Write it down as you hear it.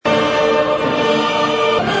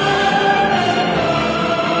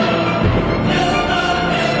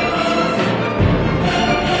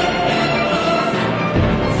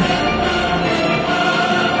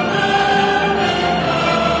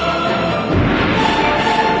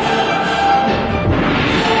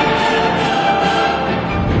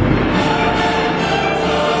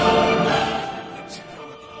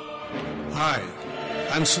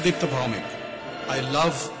Sudipta Bhaumik. I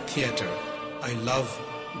love theatre. I love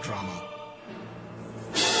drama.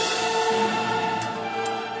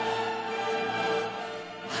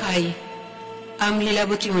 Hi, I'm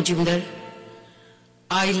Leelabati Majumdar.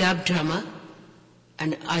 I love drama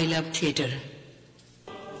and I love theatre.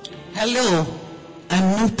 Hello,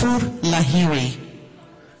 I'm Nupur Lahiri.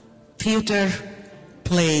 Theatre,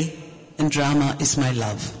 play, and drama is my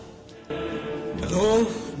love. Hello,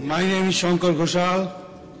 my name is Shankar Ghoshal.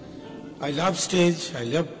 I love stage, I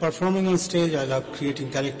love performing on stage, I love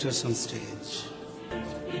creating characters on stage.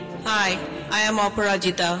 Hi, I am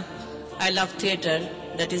Aparajita. I love theatre,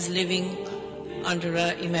 that is living under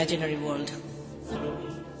an imaginary world.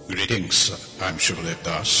 Greetings, I'm Shubhadev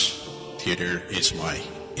Das. Theatre is my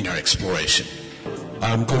inner exploration.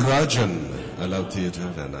 I'm Kulrajan. I love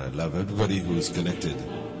theatre and I love everybody who is connected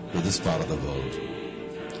with this part of the world.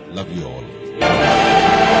 Love you all.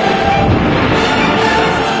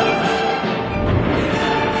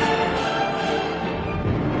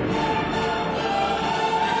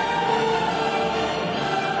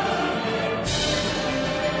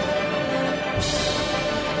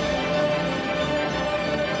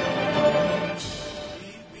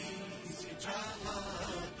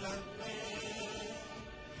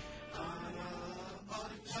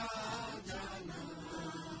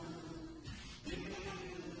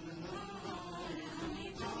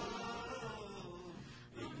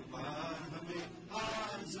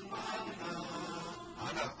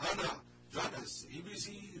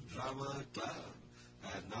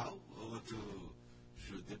 And now over to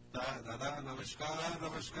Sudipta. Dada, namaskar.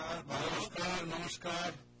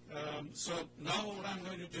 Namaskar. So now what I'm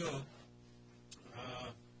going to do,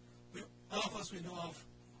 all of us we know of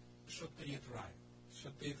Satyajit Ray.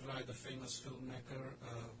 Satyajit Ray, the famous filmmaker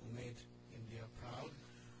who made India proud.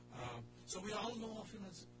 So we all know of him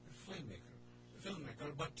as a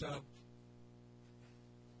filmmaker, but to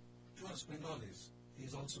us Bengalis,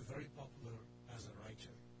 he's also very popular as a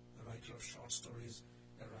writer of short stories,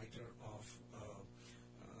 a writer of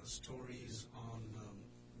stories on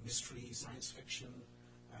mystery, science fiction,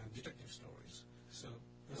 and detective stories. So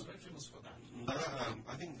he's very famous for that.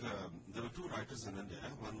 I think there were two writers in India.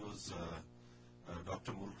 One was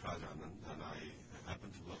Dr. Mulk Rajanand, and I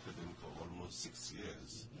happened to work with him for almost 6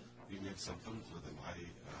 years. We made some films with him.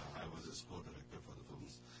 I was his co-director for the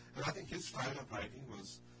films. And I think his style of writing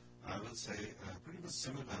was, I will say, pretty much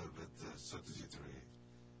similar with Satyajit Ray,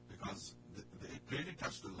 because it really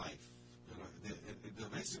touched the life. You know, they're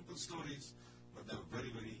very simple stories, but they're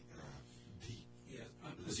very, very deep. Yes,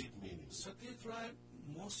 deep meaning. Satyajit Ray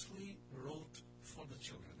mostly wrote for the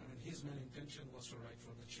children. I mean, his main intention was to write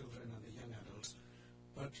for the children and the young adults,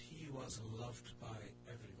 but he was loved by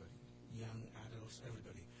everybody, young adults,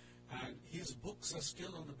 everybody. And his books are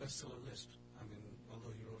still on the bestseller list. I mean,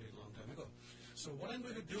 although he wrote it a long time ago. So what I'm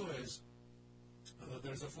going to do is,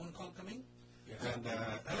 there's a phone call coming. Yes. And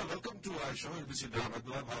hello, welcome to our show, ABC Drama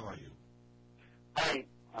Club. How are you? Hi,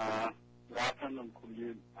 good afternoon,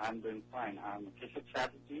 Kulju. I'm doing fine. I'm Keshav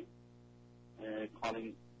Chatterjee,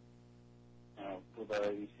 calling to the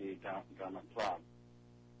ABC Drama Club.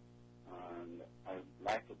 And I'd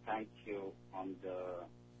like to thank you on the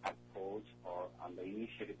approach or on the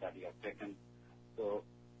initiative that you have taken. So,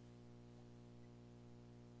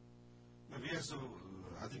 we are so,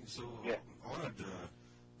 I think, so honored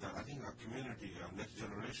that I think our community, our next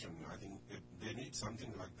generation, I think they need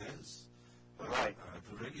something like this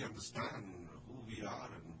to really understand who we are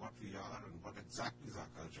and what we are and what exactly is our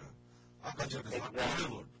culture. Our culture is not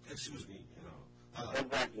Bollywood, excuse me, you know.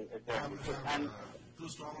 Exactly. I'm too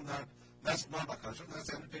strong on that. That's not our culture,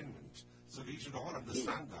 that's entertainment. So we should all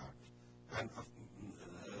understand that. And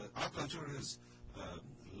our culture is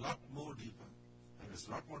a lot more deeper, and there's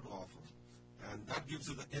a lot more to offer. And that gives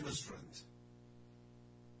you the inner strength.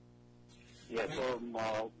 Yeah, so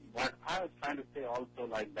what I was trying to say also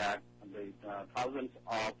like that, the thousands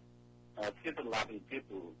of theater-loving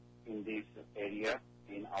people in this area,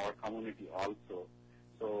 in our community also.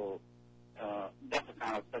 So that's a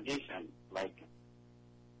kind of suggestion, like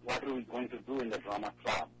what are we going to do in the drama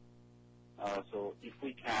club? So if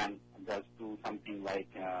we can just do something like,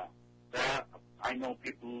 I know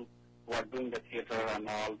people who are doing the theater and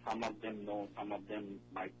all, some of them know, some of them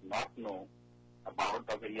might not know about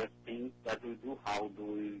the various things that we do, how do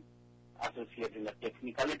we associate in the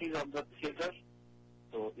technicalities of the theater.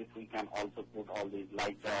 So if we can also put all these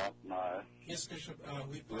like yes, Bishop,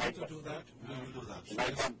 we plan to do that. We will do that.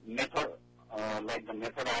 Like the method, like the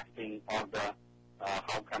method acting or the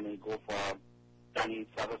how can we go for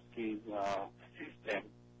Stanislavski's system.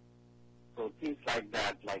 So things like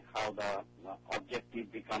that, like how the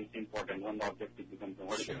objective becomes important, when the objective becomes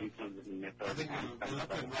what is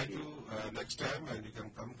next time, and you can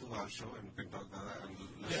come to our show and we can talk about that and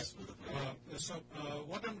let's do the play.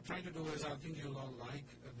 What I'm trying to do is, I think you'll all like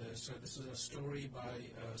this. This is a story by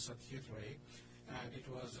Satyajit Ray, and it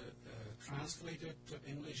was translated to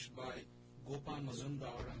English by Gopal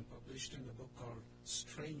Mazumdar and published in a book called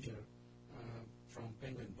Stranger from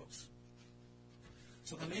Penguin Books.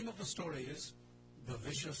 So the name of the story is The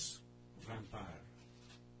Vicious Vampire.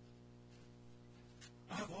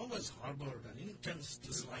 I have always harbored an intense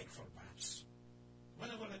dislike for bats.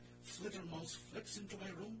 Whenever a flitter mouse flits into my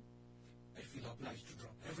room, I feel obliged to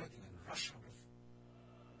drop everything and rush out of.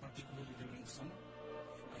 Particularly during summer,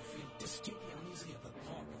 I feel distinctly uneasy at the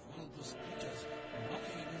thought of one of those creatures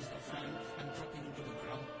knocking against the fan and dropping into the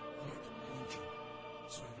ground, hurt and injured.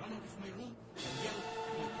 So I run out of my room and yell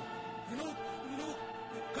to my cook, Vinod,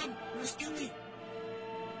 come, rescue me.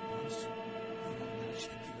 Once, Vinod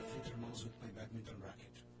managed to kill a flitter mouse with my badminton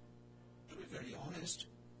racket. To be very honest,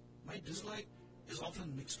 my dislike is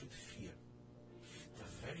often mixed with fear.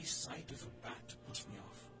 The very sight of a bat puts me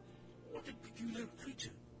off. What a peculiar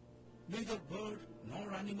creature. Neither bird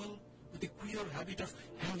nor animal with a queer habit of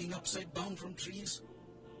hanging upside down from trees.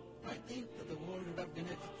 I think that the world would have been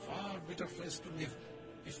a far better place to live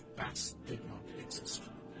if bats did not exist.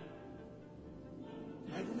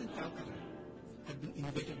 My room in Calcutta had been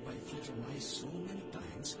invaded by flitter mice so many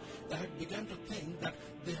times that I had begun to think that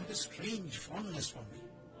they had a strange fondness for me.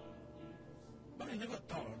 But I never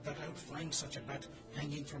thought that I would find such a bat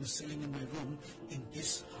hanging from a ceiling in my room in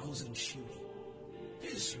this house in Shivli.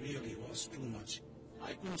 This really was too much.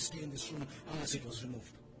 I couldn't stay in this room unless it was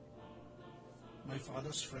removed. My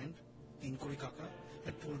father's friend, Tinkuri Kaka,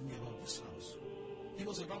 had told me about this house. He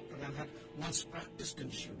was a doctor and had once practiced in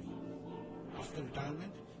Shivli. After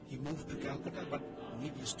retirement, he moved to Calcutta, but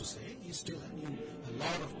needless to say, he still knew a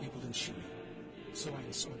lot of people in Shivli. So I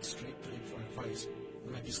went straight to him for advice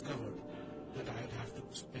when I discovered that I'd have to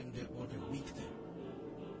spend about a week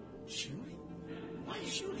there. Shivli? Why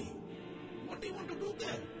Shivli? What do you want to do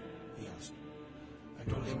there? He asked.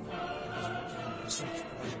 I told him I was working on a research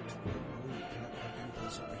project on old Theravada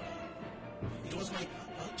temples of Bihar. It was my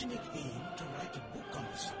ultimate aim to write a book on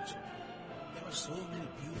this subject. There were so many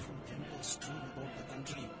beautiful temples strewn about the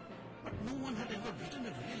country, but no one had ever written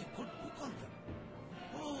a really good book on them.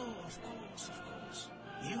 Oh, of course.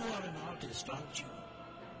 You are an artist, aren't you?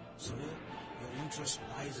 So your interest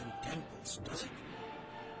lies in temples, does it?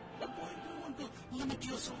 But why do you want to limit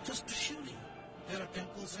yourself just to Shivli? There are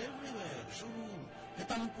temples everywhere. Shurul,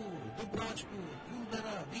 Hetampur, Dubrajpur,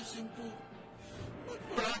 Pulbera, Bisinpur.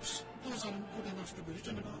 But perhaps those aren't good enough to be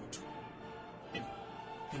written about.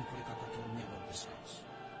 Tinkuri Kaka told me about this house.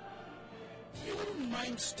 You wouldn't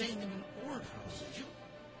mind staying in an old house, would you?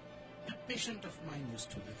 A patient of mine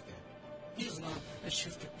used to live there. He is now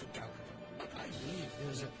shifted to Calcutta. But I believe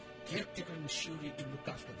there is a caretaker in Shivli to look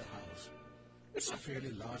after the house. It's a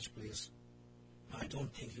fairly large place. I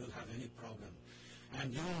don't think you'll have any problem.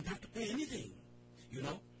 And you won't have to pay anything. You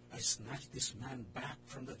know, I snatched this man back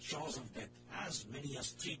from the jaws of death as many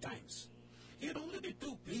as 3 times. He'd only be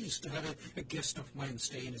too pleased to have a guest of mine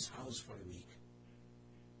stay in his house for a week.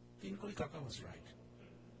 Tinkuri Kaka was right.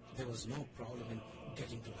 There was no problem in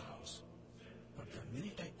getting to the house. But the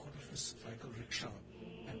minute I got off his cycle rickshaw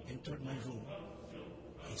and entered my room,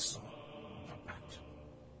 I saw a bat.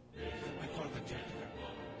 I called the caretaker.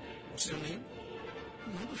 What's your name?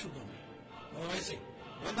 Madhusudhan. Oh, I see.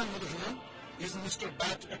 Well then, Madhusudhan, is Mr.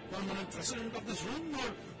 Bat a permanent resident of this room,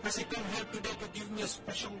 or has he come here today to give me a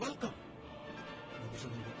special welcome?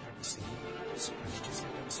 Madhusudhan looked at the ceiling, scratched his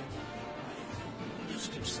head and said, I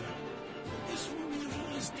noticed it, sir. This room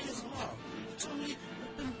usually stays locked. It's only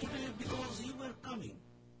open today because you were coming.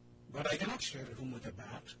 But I cannot share a room with a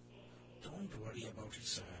bat. Don't worry about it,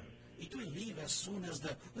 sir. It will leave as soon as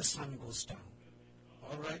the sun goes down.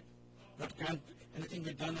 All right? But can't anything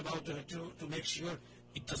be done about it to make sure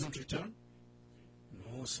it doesn't return?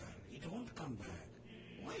 No, sir. It won't come back.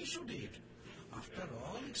 Why should it? After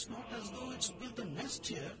all, it's not as though it's built a nest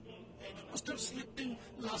here. It must have slipped in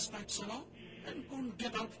last night so long and couldn't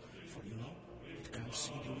get out, for you know, it can't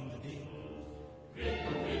see during the day.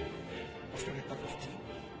 After a cup of tea,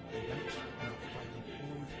 I went and occupied an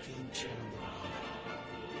old cane chair on the veranda.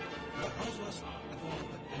 The house was at one of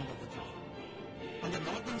the end of the town. On the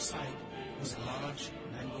northern side was a large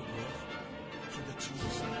mango grove. Through the trees,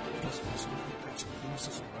 it was possible to catch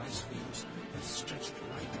glimpses of rice fields that stretched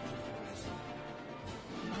right up to the horizon.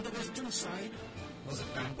 On the western side was a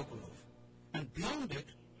bamboo grove, and beyond it,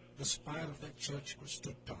 the spire of that church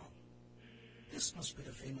stood tall. This must be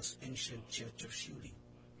the famous ancient church of Shivli.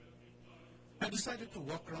 I decided to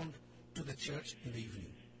walk around to the church in the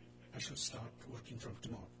evening. I should start working from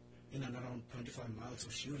tomorrow. In and around 25 miles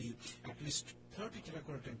of Shuri, at least 30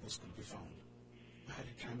 terracotta temples could be found. I had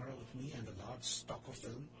a camera with me and a large stock of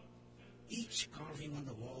film. Each carving on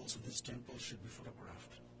the walls of this temple should be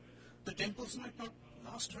photographed. The temples might not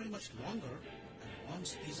last very much longer, and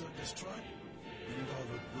once these are destroyed, Bengal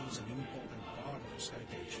would lose an important part of its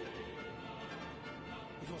heritage.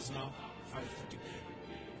 It was now 5:30 p.m.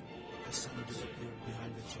 The sun disappeared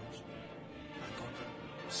behind the church. I got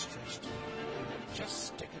up, stretched, and had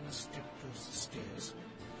just taken a step towards the stairs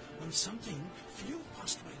when something flew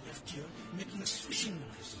past my left ear, making a swishing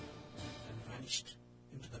noise, and vanished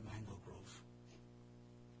into the mango grove.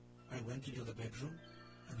 I went into the bedroom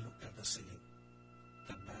and looked at the ceiling.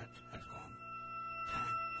 The bat had gone.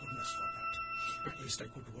 Thank goodness for that. At least I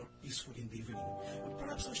could work peacefully in the evening.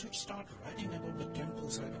 Perhaps I should start writing about the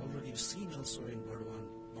temples I had already seen elsewhere in Burdwan,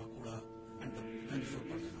 Bankura, and the 24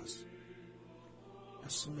 Parganas.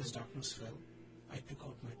 As soon as darkness fell, I took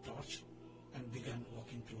out my torch and began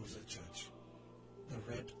walking towards the church. The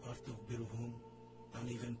red earth of Birubhum,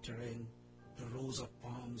 uneven terrain, the rows of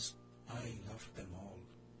palms, I loved them all.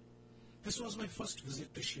 This was my first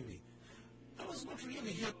visit to Shuri. I was not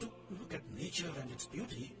really here to look at nature and its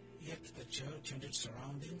beauty, yet the church and its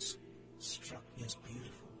surroundings struck me as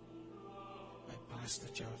beautiful. I passed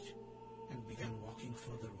the church and began walking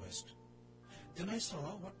further west. Then I saw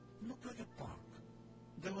what looked like a park.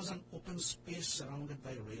 There was an open space surrounded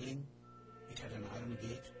by railing. It had an iron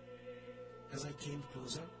gate. As I came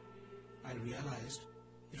closer, I realized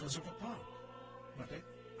it was not a park, but a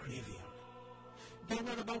graveyard. There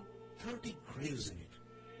were about 30 graves in it.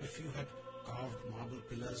 A few had carved marble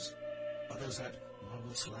pillars, others had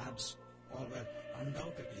marble slabs. All were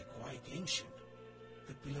undoubtedly quite ancient.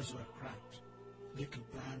 The pillars were cracked. Little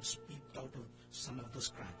plants peeped out of some of those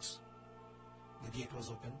cracks. The gate was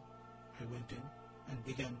open. I went in and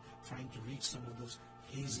began trying to read some of those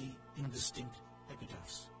hazy, indistinct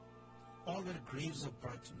epitaphs. All were graves of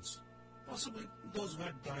Britons, possibly those who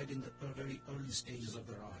had died in the very early stages of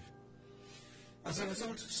their Raj. As a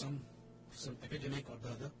result, some epidemic or the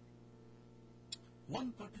other.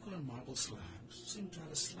 One particular marble slab seemed to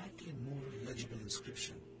have a slightly more legible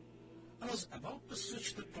inscription. I was about to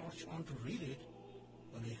switch the torch on to read it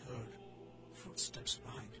when I heard footsteps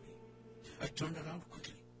behind me. I turned around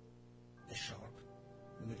quickly. A short,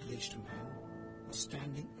 middle-aged man was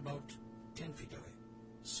standing about 10 feet away,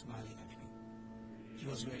 smiling at me. He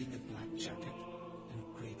was wearing a black jacket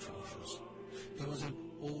and grey trousers. There was an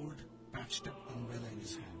old, patched-up umbrella in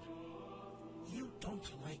his hand. "You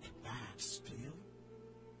don't like bats, do you?"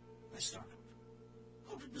 I started.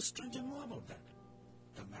 "How did the stranger know about that?"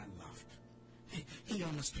 The man laughed. "You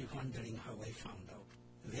must be wondering how I found out.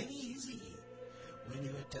 Very easy. When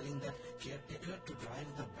you were telling that caretaker to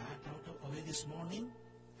drive the bat away this morning,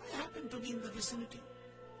 I happened to be in the vicinity."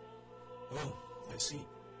 "Oh, I see."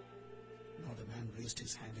 Now the man raised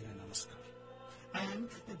his hand in a namaskar. "I am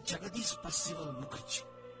Jagadish Parsival Mukherjee.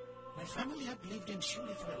 My family had lived in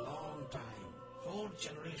Shuri for a long time, 4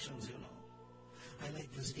 generations, you know. I like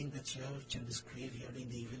visiting the church and this graveyard in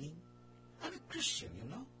the evening. I'm a Christian, you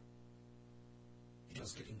know." It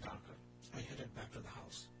was getting darker. I headed back to the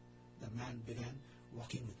house. The man began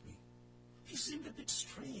walking with me. He seemed a bit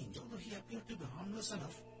strange, although he appeared to be harmless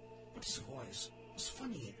enough, but his voice was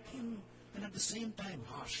funny, thin, and at the same time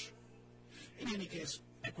harsh. In any case,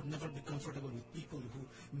 I could never be comfortable with people who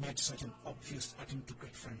made such an obvious attempt to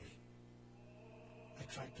get friendly. I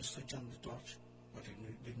tried to switch on the torch, but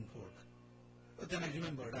it didn't work. But then I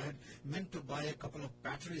remembered I had meant to buy a couple of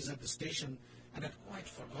batteries at the station and had quite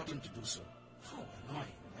forgotten to do so. How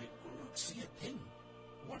annoying. I could not see a thing.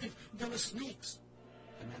 What if there were snakes?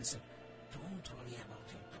 The man said, "Don't worry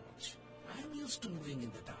about your torch. I'm used to moving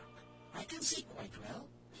in the dark. I can see quite well.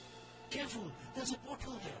 Careful, there's a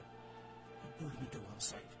portal there." He pulled me to one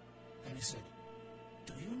side. Then he said,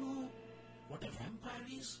 "Do you know what a vampire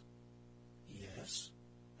is?" "Yes,"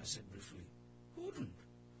 I said briefly. "Who wouldn't?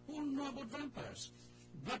 Who wouldn't know about vampires?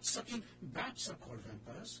 Blood-sucking bats are called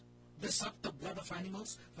vampires. They suck the blood of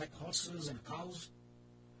animals like horses and cows.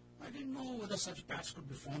 I didn't know whether such bats could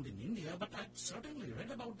be found in India, but I'd certainly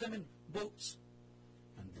read about them in books.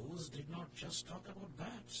 And those did not just talk about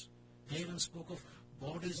bats. They even spoke of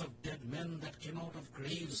bodies of dead men that came out of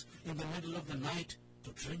graves in the middle of the night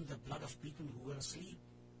to drink the blood of people who were asleep.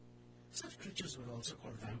 Such creatures were also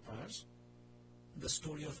called vampires. The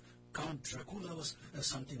story of Count Dracula was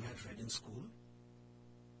something I had read in school.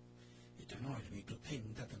 It annoyed me to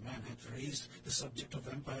think that the man had raised the subject of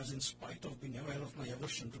vampires in spite of being aware of my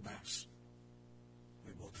aversion to bats.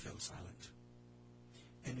 We both fell silent.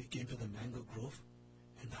 And we came to the mango grove,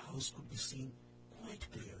 and the house could be seen quite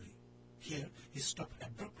clearly. Here, he stopped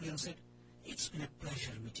abruptly and said, "It's been a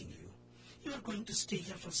pleasure meeting you. You are going to stay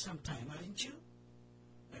here for some time, aren't you?"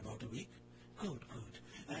 "About a week." Good.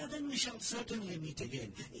 Then we shall certainly meet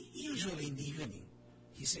again, usually in the evening,"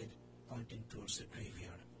 he said, pointing towards the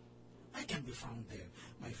graveyard. "I can be found there.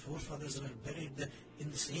 My forefathers were buried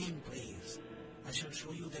in the same place. I shall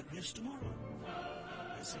show you their graves tomorrow."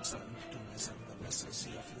 I said silently to myself, "The less I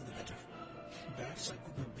see of you, the better." Bats I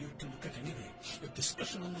could not bear to look at anyway. The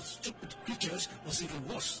discussion on those stupid creatures was even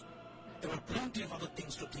worse. There were plenty of other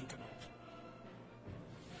things to think about.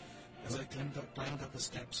 As I climbed up the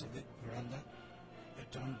steps of the veranda, I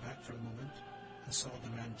turned back for a moment and saw the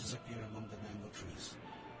man disappear among the mango trees.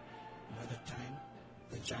 By that time,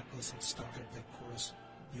 the jackals had started their chorus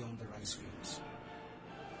beyond the rice fields.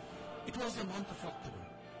 It was the month of October,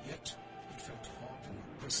 yet it felt hot and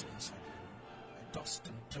oppressive inside me. I tossed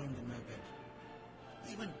and turned in my bed.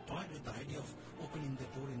 I even toyed with the idea of opening the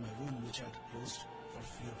door in my room, which I had closed for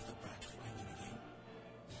fear of the bat flying in again.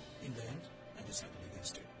 In the end, I decided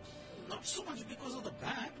against it. Not so much because of the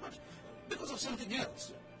bat, but because of something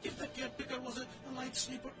else. If the caretaker was a light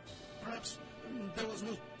sleeper, perhaps there was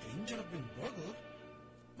no danger of being burgled.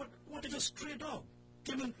 But what if a stray dog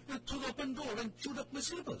came in through the open door and chewed up my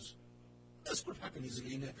slippers? This could happen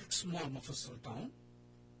easily in a small mofussil town.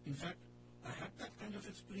 In fact, I had that kind of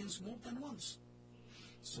experience more than once.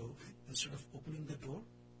 So, instead of opening the door,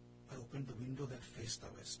 I opened the window that faced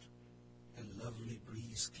the west. A lovely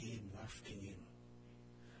breeze came wafting in.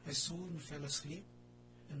 I soon fell asleep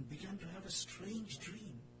and began to have a strange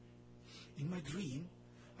dream. In my dream,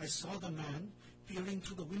 I saw the man peering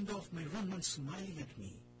through the window of my room and smiling at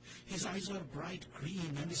me. His eyes were bright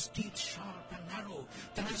green and his teeth sharp and narrow.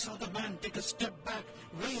 Then I saw the man take a step back,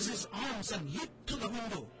 raise his arms and leap to the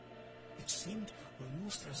window. It seemed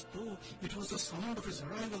almost as though it was the sound of his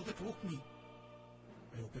arrival that woke me.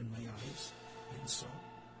 I opened my eyes and saw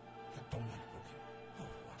the dawn had broken. Oh,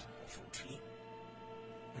 what an awful dream.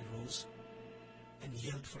 I rose and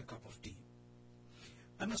yelled for a cup of tea.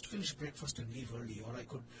 I must finish breakfast and leave early, or I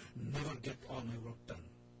could never get all my work done.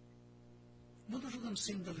 Madhusudan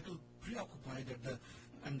seemed a little preoccupied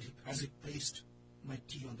as he placed my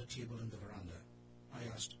tea on the table in the veranda. I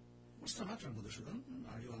asked, "What's the matter, Madhusudan?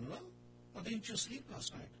 Are you unwell? Or didn't you sleep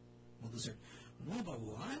last night?" Madhu said, "No,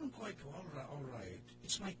 Babu, I am quite all right.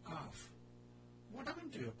 It's my calf." "What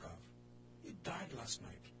happened to your calf?" "It died last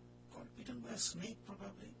night. Got bitten by a snake,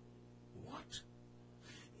 probably." "What?"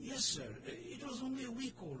 "Yes, sir. It was only a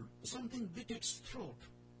week old. Something bit its throat.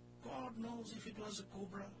 God knows if it was a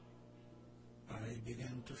cobra." I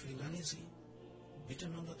began to feel uneasy.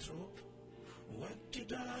 Bitten on the throat? What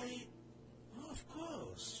did I... Oh, of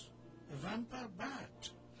course. A vampire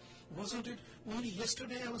bat. Wasn't it only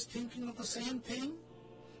yesterday I was thinking of the same thing?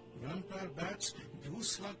 Vampire bats do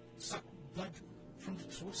suck blood from the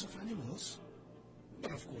throats of animals.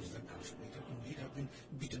 But of course the calf might indeed have been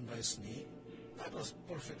bitten by a snake. That was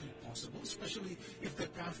perfectly possible, especially if the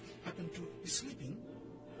calf happened to be sleeping.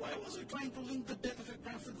 Why was I trying to link the death of a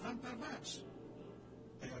calf with vampire bats?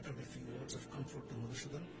 I uttered a few words of comfort to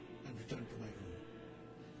Madhusudan and returned to my room.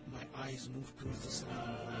 My eyes moved towards the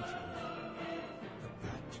surrounding vine. The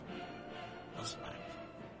bat was back.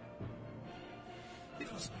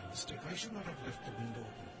 It was my mistake. I should not have left the window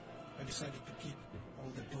open. I decided to keep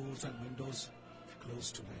all the doors and windows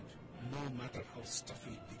closed tonight, no matter how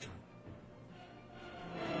stuffy it became.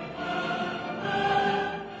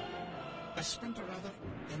 I spent a rather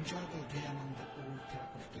enjoyable day among the old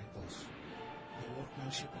terracotta temples. The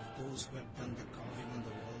workmanship of those who had done the carving on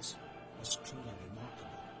the walls was truly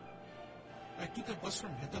remarkable. I took a bus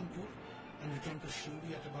from Hetanpur and returned to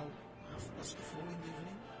Shivdi at about 4:30 in the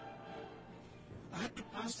evening. I had to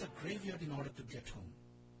pass the graveyard in order to get home.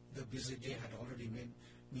 The busy day had already made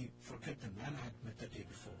me forget the man I had met the day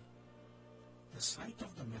before. The sight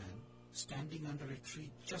of the man standing under a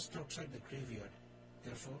tree just outside the graveyard,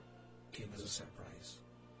 therefore, came as a surprise.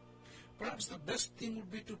 Perhaps the best thing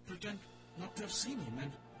would be to pretend not to have seen him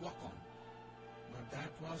and walk on. But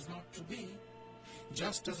that was not to be.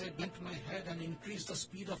 Just as I bent my head and increased the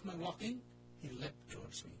speed of my walking, he leapt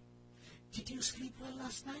towards me. "Did you sleep well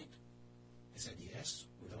last night?" I said yes,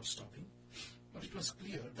 without stopping. But it was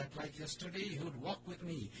clear that like yesterday, he would walk with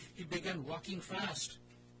me. He began walking fast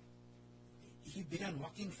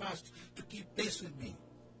to keep pace with me.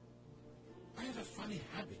 "I have a funny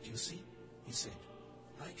habit, you see," he said.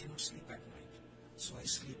 "I cannot sleep at night, so I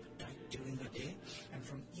sleep tight during the day, and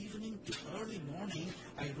from evening to early morning,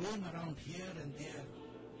 I roam around here and there.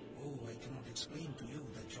 Oh, I cannot explain to you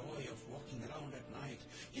the joy of walking around at night.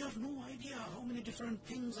 You have no idea how many different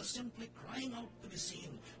things are simply crying out to be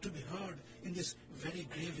seen, to be heard in this very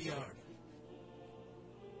graveyard."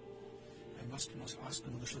 I must ask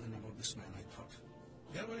Madhusudan about this man, I thought.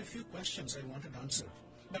 There were a few questions I wanted answered,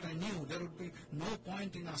 but I knew there would be no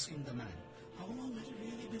point in asking the man. How long had he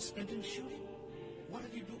really been spent in shooting? What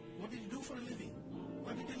did he do? What did he do for a living?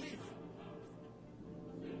 Where did he live?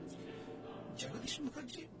 Jagadish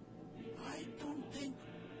Mukherjee? I don't think...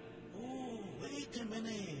 Oh, wait a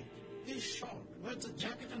minute. He's short. Wears a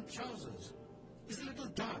jacket and trousers. He's a little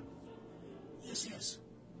dark. Yes.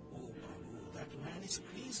 Oh, Babu, that man is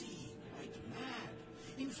crazy. Quite mad.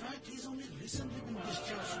 In fact, he's only recently been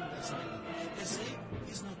discharged from the asylum. They say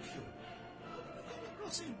he's not cured. How did you come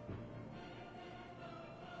across him?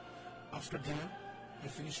 After dinner, I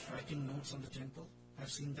finished writing notes on the temple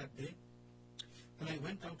I've seen that day. Then I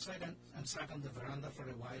went outside and sat on the veranda for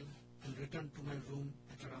a while and returned to my room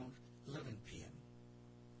at around 11 p.m.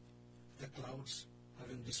 The clouds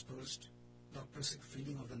having dispersed, the oppressive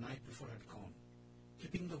feeling of the night before had gone.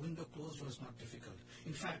 Keeping the window closed was not difficult.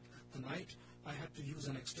 In fact, the night I had to use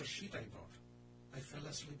an extra sheet I brought. I fell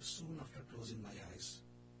asleep soon after closing my eyes.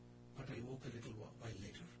 But I woke a little while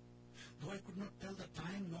later, though I could not tell the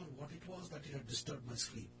time nor what it was that had disturbed my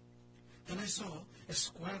sleep. Then I saw a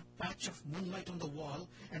square patch of moonlight on the wall,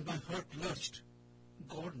 and my heart lurched.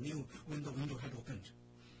 God knew when the window had opened.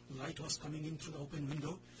 Light was coming in through the open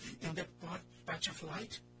window. In that patch of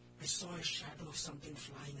light, I saw a shadow of something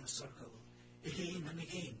flying in a circle, again and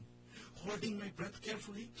again. Holding my breath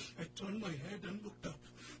carefully, I turned my head and looked up.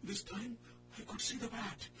 This time, I could see the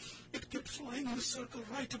bat. It kept flying in a circle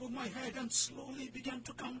right above my head and slowly began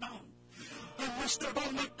to come down. I mustered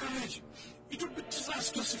all my courage. It would be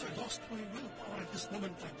disastrous if I lost my willpower at this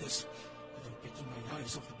moment like this. Without taking my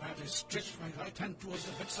eyes off the bat, I stretched my right hand towards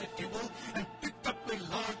the bedside table and picked up a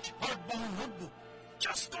large, hardbound notebook.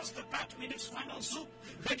 Just as the bat made its final swoop,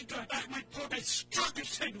 ready to attack my throat, I struck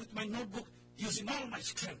its head with my notebook, using all my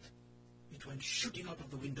strength. It went shooting out of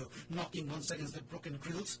the window, knocking once against the broken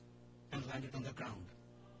grills, and landed on the ground.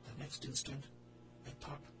 The next instant, I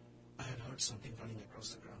thought I had heard something running across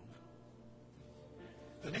the ground.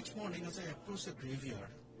 The next morning, as I approached the graveyard,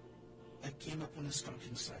 I came upon a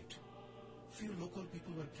startling sight. Few local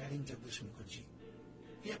people were carrying Jagadish Mukherjee.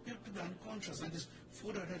 He appeared to be unconscious, and his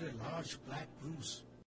forehead had a large black bruise.